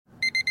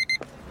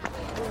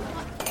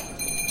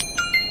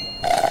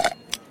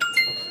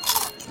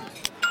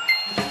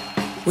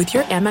With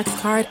your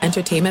Amex card,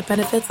 entertainment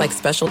benefits like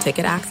special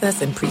ticket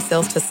access and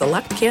pre-sales to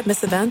select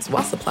can't-miss events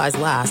while supplies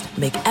last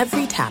make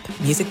every tap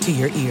music to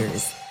your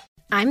ears.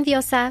 I'm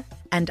Diosa.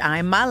 And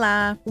I'm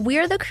Mala.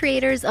 We're the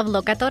creators of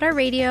Locatora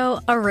Radio,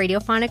 a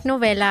radiophonic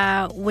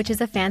novela, which is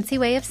a fancy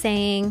way of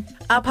saying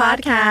a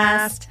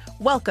podcast.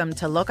 Welcome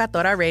to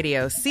Locatora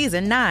Radio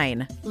Season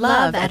 9.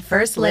 Love at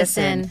First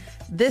Listen.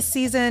 This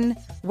season,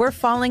 we're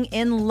falling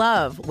in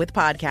love with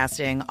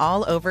podcasting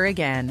all over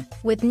again.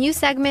 With new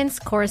segments,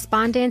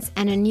 correspondence,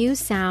 and a new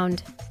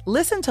sound.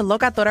 Listen to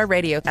Locatora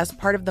Radio as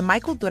part of the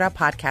Michael Dura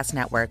Podcast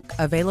Network,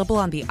 available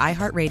on the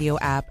iHeartRadio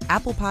app,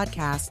 Apple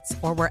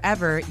Podcasts, or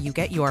wherever you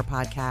get your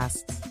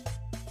podcasts.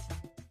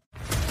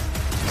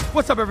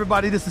 What's up,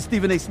 everybody? This is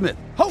Stephen A. Smith,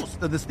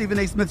 host of the Stephen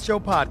A. Smith Show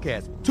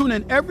podcast. Tune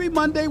in every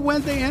Monday,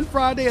 Wednesday, and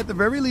Friday at the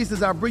very least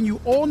as I bring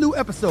you all new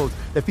episodes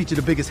that feature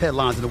the biggest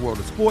headlines in the world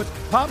of sports,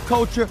 pop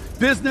culture,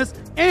 business,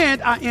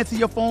 and I answer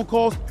your phone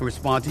calls and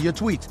respond to your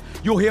tweets.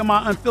 You'll hear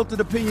my unfiltered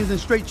opinions and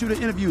straight-shooter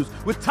interviews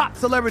with top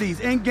celebrities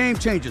and game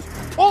changers.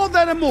 All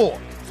that and more.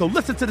 So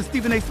listen to the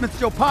Stephen A. Smith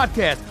Show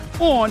podcast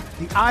on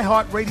the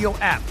iHeartRadio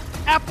app,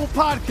 Apple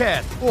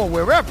Podcasts, or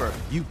wherever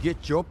you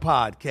get your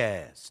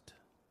podcast.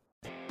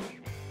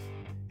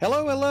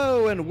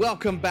 Hello, and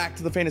welcome back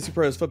to the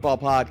FantasyPros Football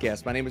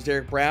Podcast. My name is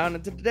Derek Brown,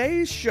 and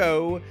today's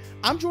show,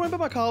 I'm joined by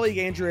my colleague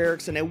Andrew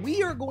Erickson, and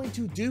we are going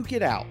to duke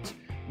it out.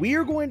 We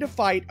are going to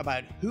fight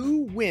about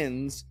who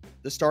wins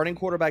the starting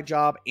quarterback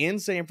job in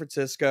San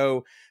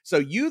Francisco. So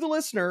you, the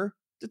listener,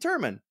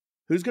 determine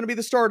who's going to be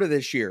the starter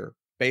this year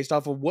based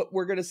off of what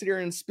we're going to sit here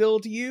and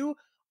spill to you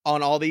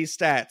on all these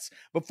stats.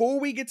 Before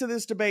we get to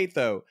this debate,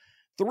 though,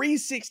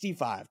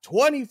 365,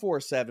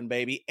 24/7,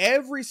 baby.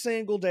 Every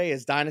single day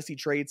is Dynasty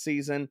trade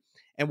season.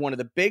 And one of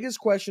the biggest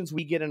questions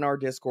we get in our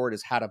Discord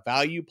is how to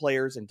value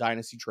players in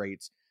Dynasty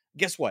trades.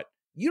 Guess what?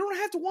 You don't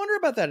have to wonder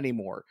about that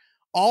anymore.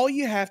 All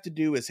you have to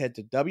do is head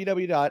to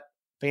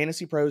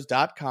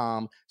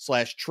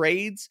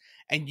www.fantasypros.com/trades,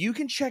 and you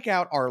can check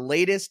out our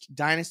latest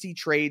Dynasty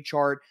trade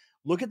chart.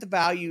 Look at the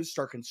values,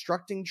 start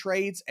constructing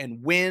trades,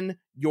 and win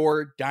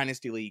your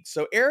Dynasty league.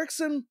 So,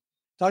 Erickson,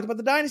 talked about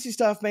the Dynasty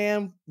stuff,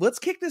 man. Let's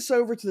kick this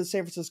over to the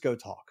San Francisco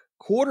talk.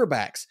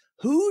 Quarterbacks.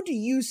 Who do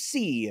you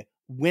see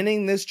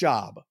winning this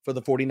job for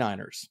the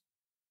 49ers?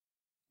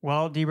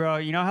 Well, D-Bro,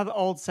 you know how the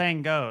old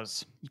saying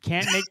goes. You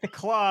can't make the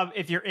club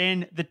if you're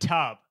in the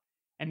tub.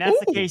 And that's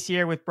the case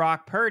here with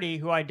Brock Purdy,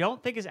 who I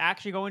don't think is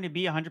actually going to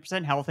be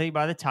 100% healthy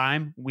by the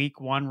time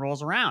week 1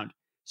 rolls around.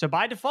 So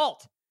by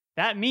default,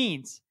 that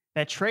means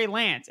that Trey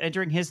Lance,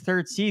 entering his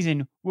third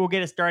season, will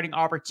get a starting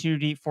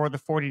opportunity for the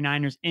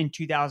 49ers in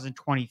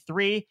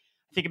 2023. I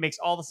think it makes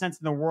all the sense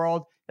in the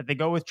world that they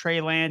go with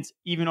Trey Lance,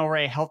 even over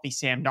a healthy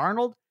Sam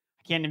Darnold.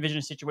 I can't envision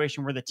a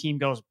situation where the team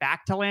goes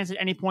back to Lance at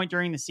any point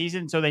during the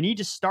season. So they need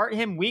to start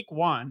him week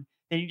 1.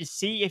 They need to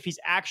see if he's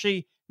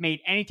actually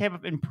made any type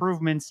of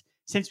improvements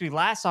since we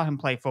last saw him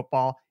play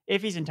football,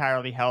 if he's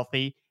entirely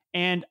healthy.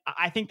 And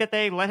I think that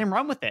they let him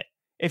run with it.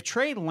 If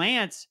Trey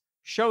Lance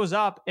shows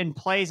up and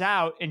plays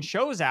out and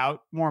shows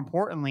out, more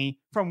importantly,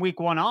 from week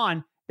 1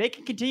 on, they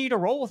can continue to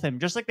roll with him,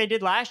 just like they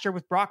did last year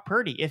with Brock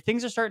Purdy. If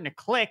things are starting to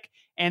click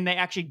and they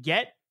actually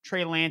get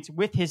Trey Lance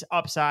with his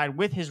upside,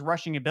 with his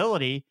rushing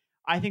ability,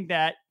 I think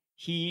that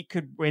he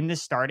could win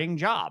this starting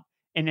job.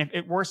 And if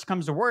it worst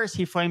comes to worst,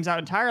 he flames out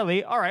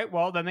entirely. All right,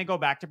 well, then they go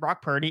back to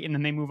Brock Purdy and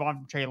then they move on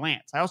from Trey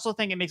Lance. I also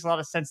think it makes a lot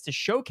of sense to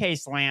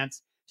showcase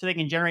Lance so they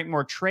can generate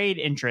more trade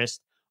interest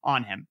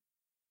on him.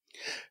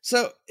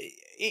 So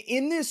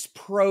in this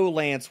pro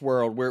Lance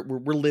world where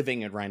we're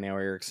living in right now,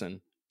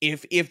 Erickson,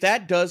 if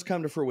that does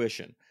come to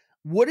fruition,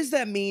 what does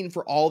that mean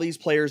for all these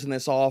players in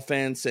this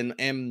offense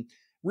and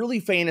really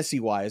fantasy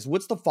wise?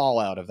 What's the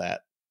fallout of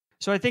that?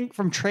 So I think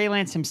from Trey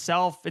Lance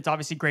himself, it's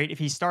obviously great if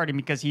he's starting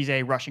because he's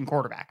a rushing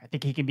quarterback. I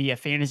think he can be a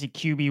fantasy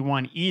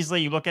QB1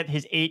 easily. You look at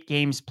his 8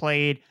 games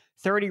played,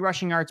 30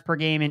 rushing yards per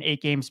game in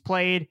 8 games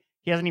played.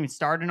 He hasn't even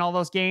started in all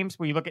those games.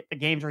 When you look at the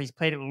games where he's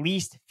played at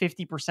least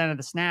 50% of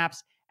the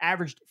snaps,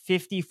 averaged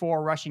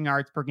 54 rushing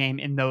yards per game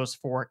in those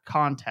 4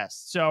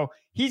 contests. So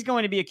he's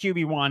going to be a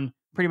QB1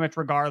 pretty much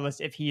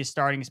regardless if he is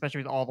starting, especially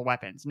with all the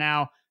weapons.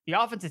 Now, the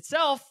offense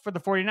itself for the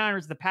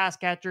 49ers, the pass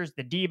catchers,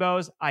 the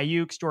Debos,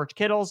 Ayuk's, George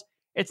Kittle's,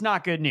 it's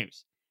not good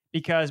news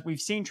because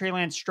we've seen Trey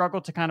Lance struggle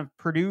to kind of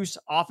produce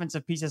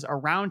offensive pieces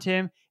around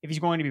him. If he's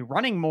going to be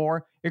running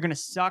more, you're going to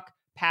suck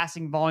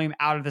passing volume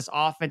out of this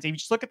offense. If you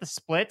just look at the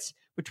splits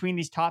between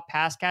these top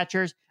pass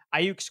catchers,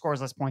 Ayuk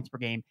scores less points per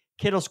game.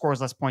 Kittle scores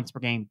less points per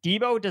game.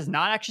 Debo does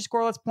not actually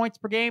score less points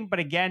per game, but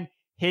again,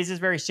 his is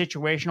very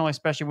situational,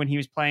 especially when he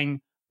was playing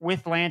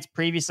with Lance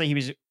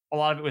previously. A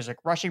lot of it was like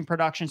rushing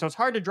production. So it's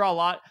hard to draw a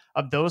lot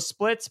of those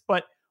splits,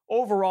 but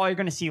overall, you're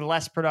going to see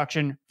less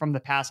production from the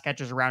pass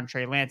catchers around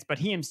Trey Lance, but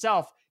he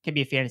himself can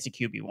be a fantasy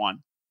QB1.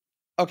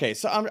 Okay,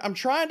 so I'm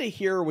trying to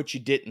hear what you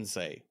didn't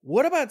say.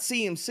 What about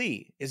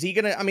CMC? Is he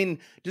gonna? I mean,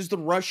 does the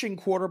rushing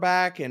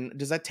quarterback and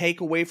does that take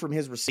away from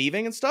his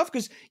receiving and stuff?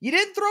 Because you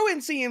didn't throw in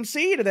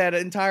CMC to that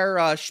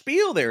entire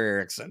spiel there,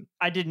 Erickson.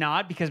 I did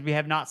not, because we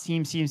have not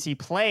seen CMC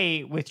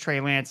play with Trey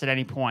Lance at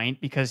any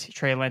point, because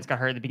Trey Lance got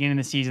hurt at the beginning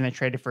of the season. They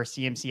traded for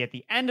CMC at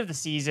the end of the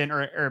season,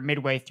 or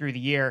midway through the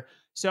year.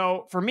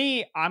 So for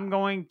me, I'm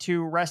going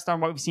to rest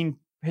on what we've seen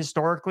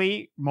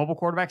historically. Mobile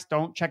quarterbacks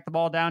don't check the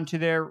ball down to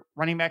their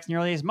running backs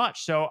nearly as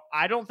much. So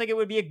I don't think it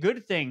would be a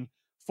good thing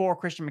for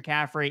Christian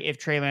McCaffrey if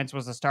Trey Lance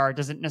was a star. It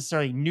doesn't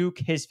necessarily nuke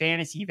his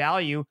fantasy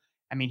value.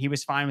 I mean, he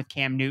was fine with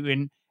Cam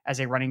Newton as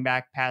a running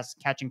back,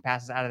 catching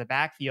passes out of the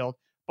backfield.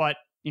 But,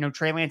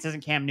 Trey Lance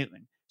isn't Cam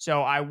Newton.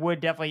 So I would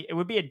definitely, it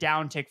would be a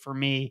downtick for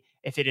me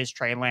if it is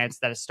Trey Lance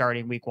that is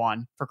starting week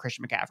 1 for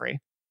Christian McCaffrey.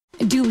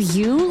 Do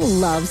you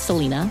love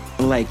Selena?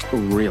 Like,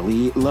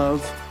 really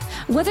love?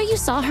 Whether you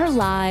saw her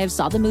live,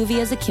 saw the movie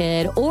as a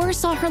kid, or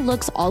saw her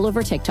looks all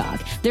over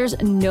TikTok, there's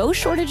no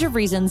shortage of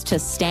reasons to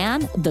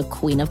stan the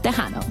Queen of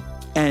Tejano.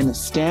 And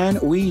Stan,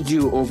 we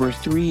do over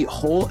 3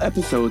 whole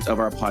episodes of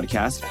our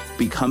podcast,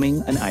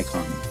 Becoming an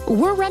Icon.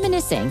 We're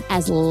reminiscing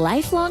as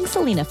lifelong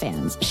Selena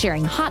fans,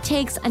 sharing hot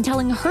takes and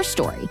telling her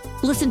story.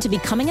 Listen to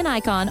Becoming an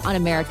Icon on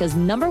America's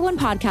 #1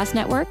 podcast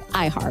network,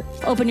 iHeart.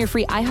 Open your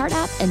free iHeart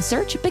app and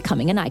search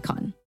Becoming an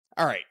Icon.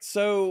 All right,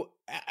 so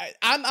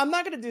I'm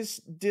not going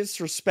to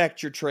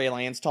disrespect your Trey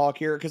Lance talk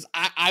here, because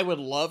I would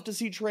love to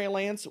see Trey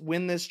Lance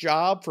win this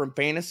job from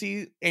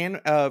fantasy and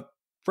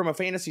from a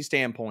fantasy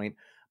standpoint,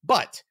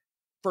 but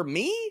for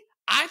me,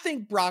 I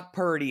think Brock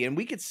Purdy, and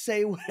we could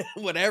say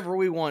whatever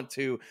we want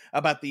to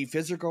about the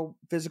physical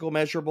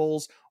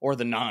measurables or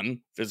the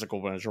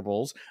non-physical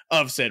measurables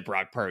of said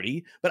Brock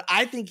Purdy, but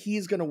I think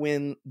he's going to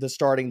win the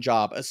starting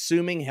job,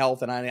 assuming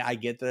health. And I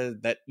get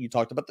that you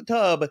talked about the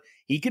tub.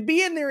 He could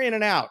be in there in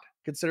and out,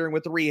 considering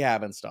with the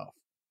rehab and stuff.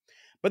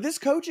 But this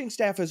coaching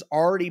staff has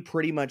already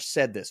pretty much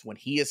said this. When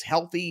he is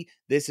healthy,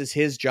 this is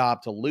his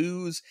job to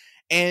lose.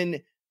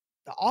 And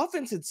the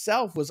offense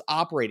itself was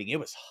operating. It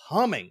was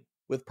humming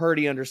with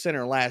Purdy under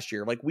center last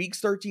year. Like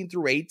weeks 13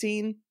 through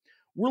 18,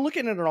 we're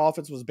looking at an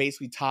offense was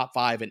basically top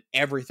 5 in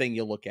everything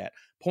you look at.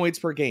 Points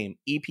per game,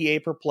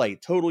 EPA per play,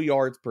 total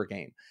yards per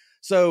game.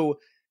 So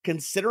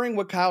considering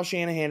what Kyle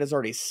Shanahan has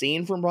already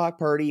seen from Brock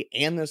Purdy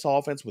and this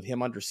offense with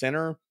him under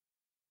center,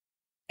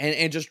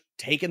 and just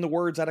taking the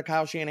words out of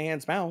Kyle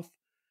Shanahan's mouth,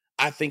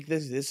 I think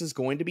this is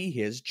going to be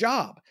his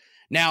job.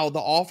 Now,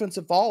 the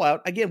offensive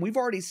fallout, again, we've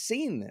already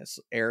seen this,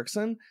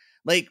 Erickson.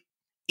 Like,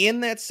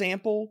 in that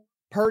sample,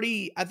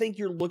 Purdy, I think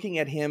you're looking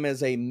at him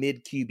as a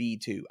mid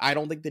QB2. I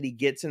don't think that he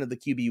gets into the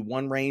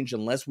QB1 range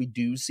unless we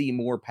do see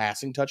more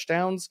passing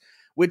touchdowns,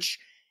 which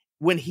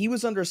when he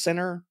was under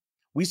center,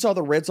 we saw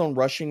the red zone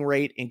rushing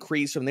rate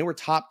increase from they were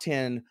top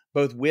 10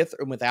 both with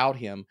and without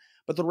him,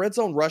 but the red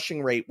zone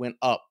rushing rate went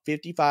up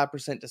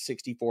 55% to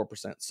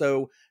 64%.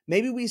 So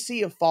maybe we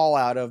see a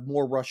fallout of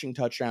more rushing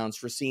touchdowns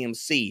for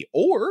CMC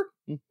or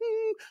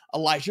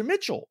Elijah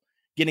Mitchell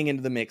getting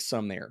into the mix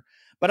some there.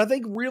 But I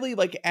think really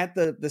like at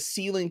the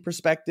ceiling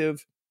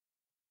perspective,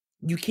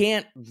 you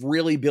can't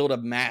really build a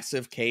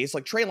massive case.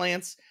 Like Trey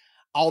Lance,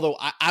 although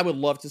I would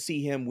love to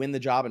see him win the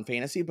job in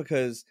fantasy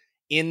because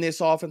in this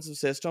offensive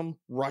system,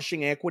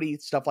 rushing equity,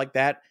 stuff like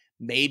that,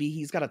 maybe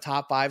he's got a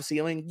top 5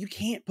 ceiling. You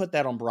can't put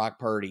that on Brock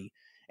Purdy.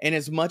 And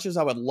as much as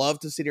I would love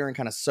to sit here and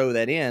kind of sew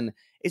that in,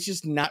 it's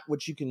just not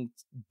what you can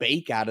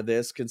bake out of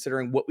this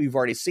considering what we've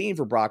already seen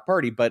for Brock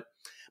Purdy. But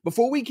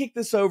before we kick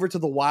this over to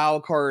the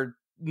wild card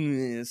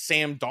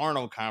Sam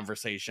Darnold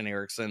conversation,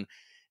 Erickson,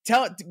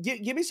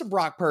 give me some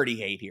Brock Purdy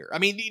hate here. I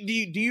mean,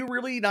 do you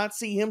really not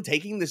see him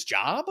taking this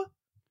job?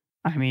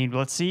 I mean,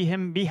 let's see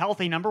him be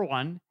healthy, number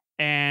one.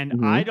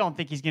 And I don't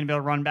think he's going to be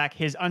able to run back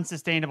his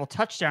unsustainable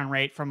touchdown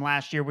rate from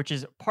last year, which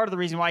is part of the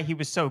reason why he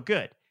was so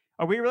good.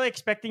 Are we really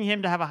expecting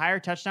him to have a higher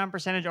touchdown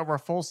percentage over a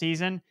full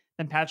season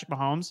than Patrick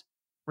Mahomes?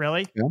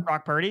 Really? Yeah.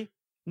 Brock Purdy?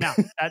 No,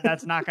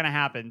 that's not going to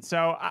happen.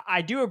 So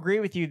I do agree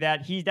with you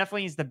that he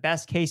definitely is the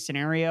best case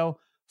scenario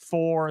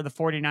for the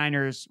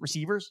 49ers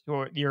receivers who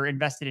are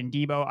invested in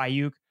Debo,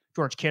 Ayuk,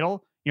 George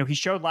Kittle. You know, he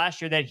showed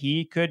last year that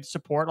he could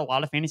support a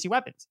lot of fantasy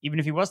weapons. Even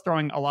if he was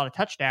throwing a lot of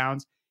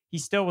touchdowns, he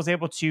still was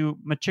able to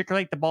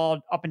matriculate the ball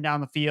up and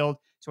down the field.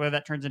 So whether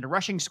that turns into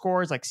rushing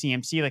scores like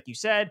CMC, like you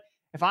said,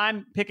 if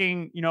I'm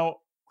picking,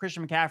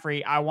 Christian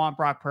McCaffrey, I want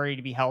Brock Purdy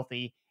to be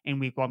healthy in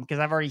week 1 because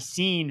I've already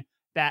seen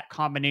that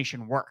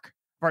combination work.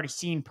 I've already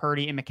seen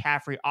Purdy and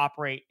McCaffrey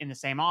operate in the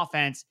same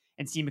offense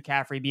and see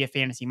McCaffrey be a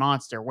fantasy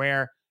monster,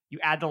 where you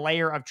add the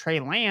layer of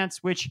Trey Lance,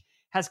 which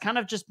has kind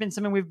of just been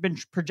something we've been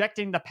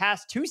projecting the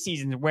past 2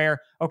 seasons where,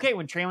 okay,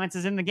 when Trey Lance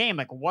is in the game,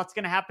 like what's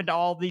going to happen to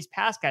all of these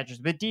pass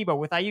catchers with Debo,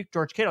 with Ayuk,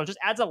 George Kittle? It just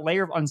adds a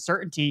layer of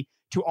uncertainty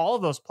to all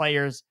of those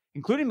players,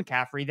 including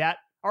McCaffrey, that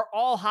are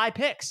all high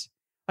picks.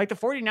 Like the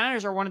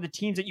 49ers are one of the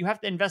teams that you have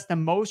to invest the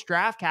most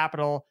draft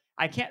capital.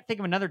 I can't think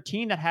of another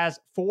team that has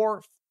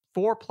four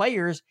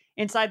players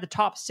inside the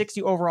top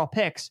 60 overall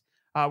picks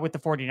with the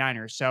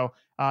 49ers. So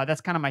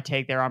that's kind of my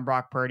take there on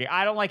Brock Purdy.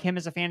 I don't like him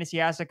as a fantasy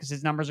asset because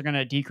his numbers are going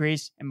to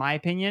decrease, in my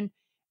opinion.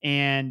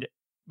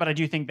 But I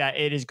do think that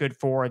it is good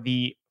for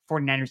the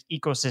 49ers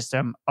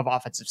ecosystem of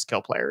offensive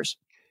skill players.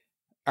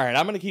 All right,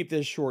 I'm going to keep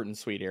this short and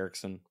sweet,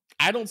 Erickson.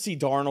 I don't see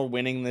Darnold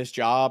winning this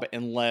job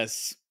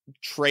unless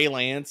Trey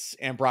Lance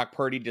and Brock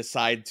Purdy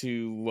decide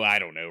to, I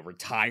don't know,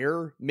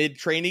 retire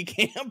mid-training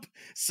camp.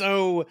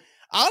 So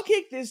I'll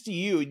kick this to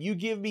you, and you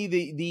give me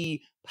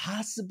the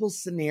possible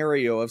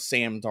scenario of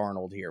Sam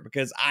Darnold here,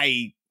 because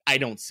I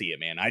don't see it,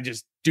 man. I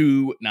just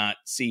do not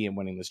see him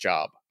winning this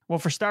job. Well,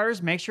 for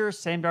starters, make sure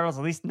Sam Darnold's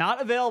at least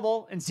not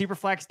available in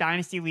Superflex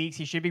Dynasty leagues.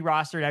 He should be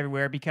rostered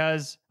everywhere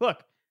because,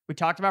 look, we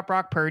talked about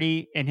Brock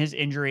Purdy and his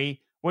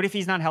injury. What if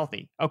he's not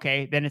healthy?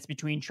 Okay, then it's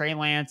between Trey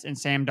Lance and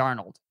Sam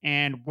Darnold.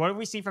 And what have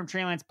we seen from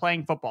Trey Lance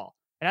playing football?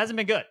 It hasn't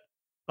been good.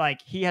 Like,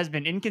 he has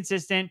been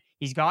inconsistent.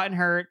 He's gotten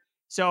hurt.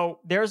 So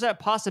there's a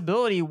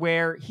possibility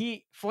where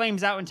he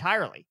flames out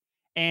entirely.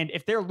 And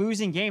if they're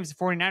losing games, the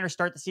 49ers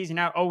start the season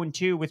out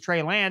 0-2 with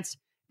Trey Lance,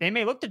 they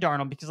may look to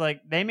Darnold because,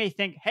 like, they may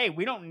think, hey,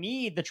 we don't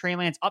need the Trey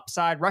Lance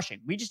upside rushing.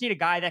 We just need a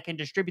guy that can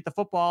distribute the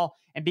football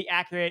and be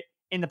accurate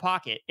in the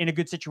pocket in a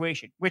good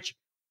situation, which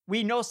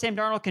we know Sam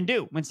Darnold can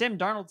do. When Sam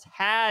Darnold's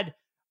had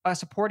a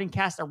supporting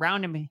cast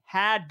around him, he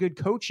had good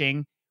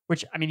coaching,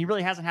 which, I mean, he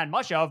really hasn't had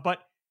much of, but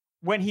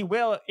when he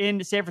will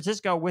in San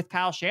Francisco with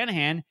Kyle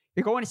Shanahan,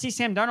 you're going to see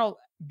Sam Darnold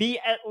be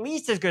at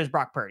least as good as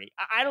Brock Purdy.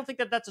 I don't think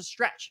that that's a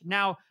stretch.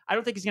 Now, I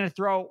don't think he's going to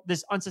throw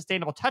this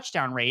unsustainable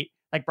touchdown rate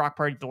like Brock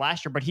Purdy did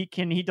last year, but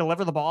can he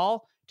deliver the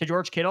ball to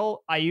George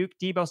Kittle, Ayuk,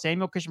 Deebo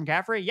Samuel, Christian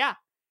McCaffrey? Yeah,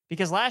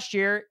 because last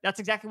year, that's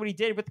exactly what he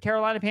did with the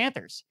Carolina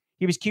Panthers.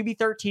 He was QB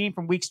 13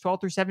 from weeks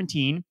 12 through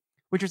 17,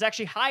 which was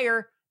actually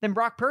higher than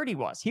Brock Purdy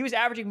was. He was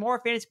averaging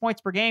more fantasy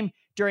points per game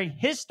during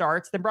his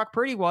starts than Brock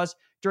Purdy was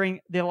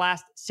during the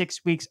last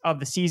 6 weeks of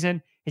the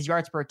season. His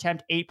yards per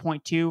attempt,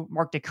 8.2,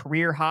 marked a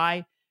career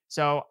high.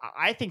 So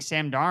I think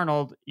Sam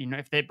Darnold,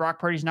 if Brock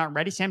Purdy's not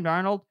ready, Sam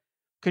Darnold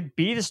could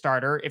be the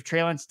starter if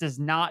Trey Lance does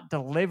not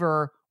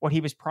deliver what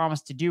he was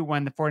promised to do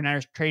when the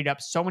 49ers traded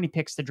up so many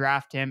picks to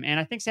draft him. And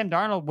I think Sam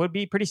Darnold would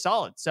be pretty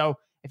solid. So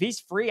if he's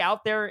free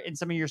out there in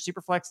some of your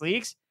super flex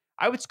leagues,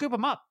 I would scoop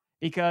him up,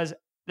 because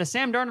the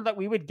Sam Darnold that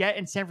we would get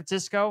in San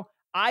Francisco,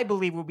 I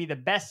believe, would be the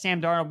best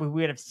Sam Darnold we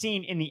would have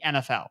seen in the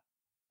NFL.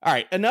 All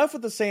right, enough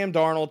with the Sam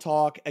Darnold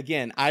talk.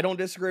 Again, I don't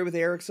disagree with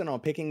Erickson on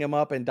picking him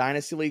up in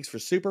Dynasty Leagues for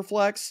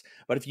Superflex,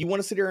 but if you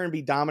want to sit here and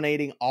be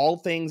dominating all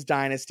things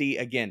Dynasty,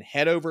 again,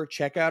 head over,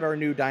 check out our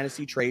new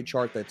Dynasty trade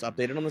chart that's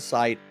updated on the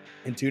site,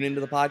 and tune into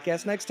the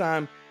podcast next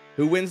time.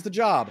 Who wins the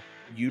job?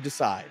 You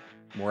decide.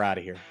 We're out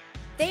of here.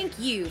 Thank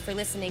you for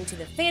listening to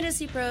the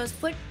Fantasy Pros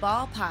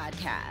Football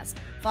Podcast.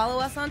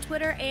 Follow us on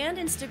Twitter and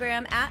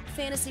Instagram at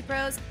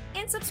FantasyPros,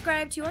 and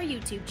subscribe to our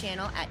YouTube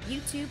channel at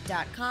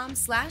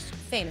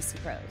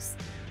youtube.com/FantasyPros.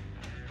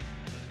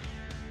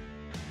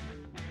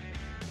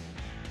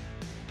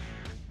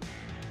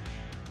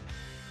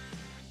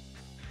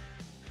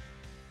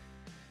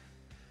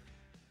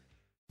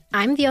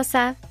 I'm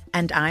Diosa.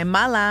 And I'm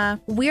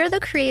Mala. We're the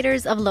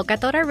creators of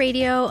Locatora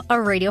Radio, a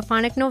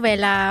radiophonic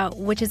novela,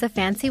 which is a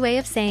fancy way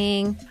of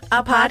saying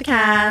a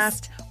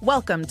podcast.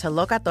 Welcome to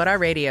Locatora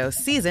Radio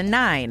Season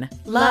 9.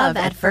 Love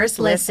at First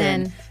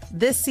Listen.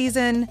 This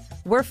season,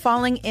 we're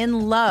falling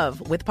in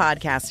love with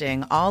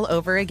podcasting all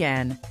over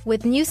again.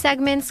 With new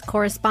segments,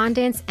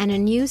 correspondence, and a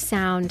new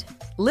sound.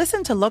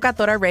 Listen to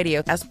Locatora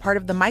Radio as part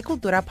of the Michael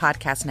Dura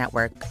Podcast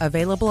Network,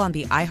 available on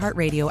the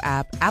iHeartRadio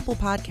app, Apple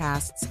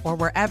Podcasts, or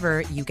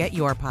wherever you get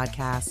your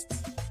podcasts.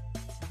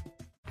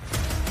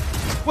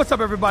 What's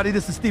up, everybody?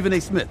 This is Stephen A.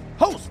 Smith,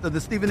 host of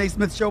the Stephen A.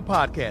 Smith Show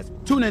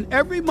podcast. Tune in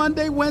every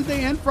Monday,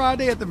 Wednesday, and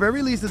Friday at the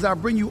very least as I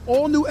bring you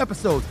all new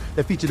episodes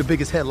that feature the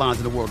biggest headlines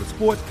in the world of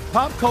sports,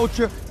 pop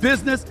culture,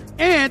 business,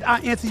 and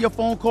I answer your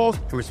phone calls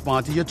and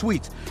respond to your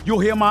tweets. You'll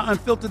hear my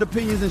unfiltered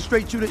opinions and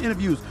straight-shooter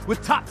interviews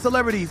with top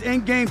celebrities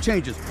and game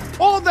changers.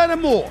 All that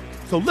and more.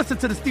 So listen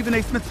to the Stephen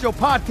A. Smith Show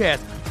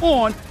podcast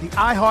on the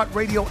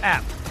iHeartRadio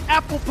app,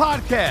 Apple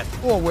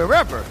Podcasts, or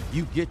wherever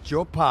you get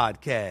your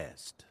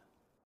podcast.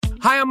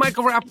 Hi, I'm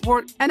Michael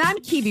Rappaport. And I'm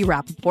Kibi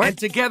Rappaport. And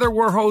together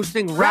we're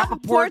hosting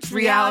Rappaport's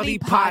Reality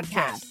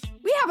Podcast.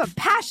 We have a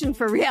passion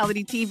for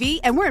reality TV,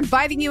 and we're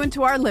inviting you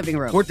into our living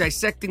room. We're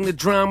dissecting the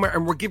drama,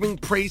 and we're giving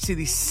praise to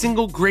the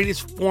single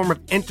greatest form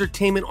of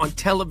entertainment on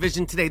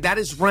television today. That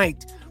is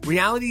right.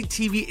 Reality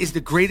TV is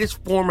the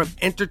greatest form of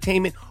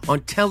entertainment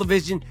on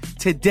television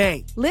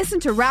today.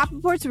 Listen to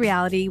Rappaport's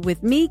Reality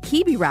with me,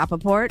 Kibi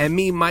Rappaport. And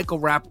me, Michael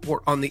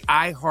Rappaport, on the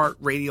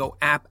iHeartRadio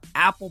app,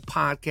 Apple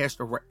Podcast,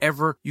 or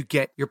wherever you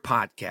get your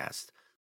podcast.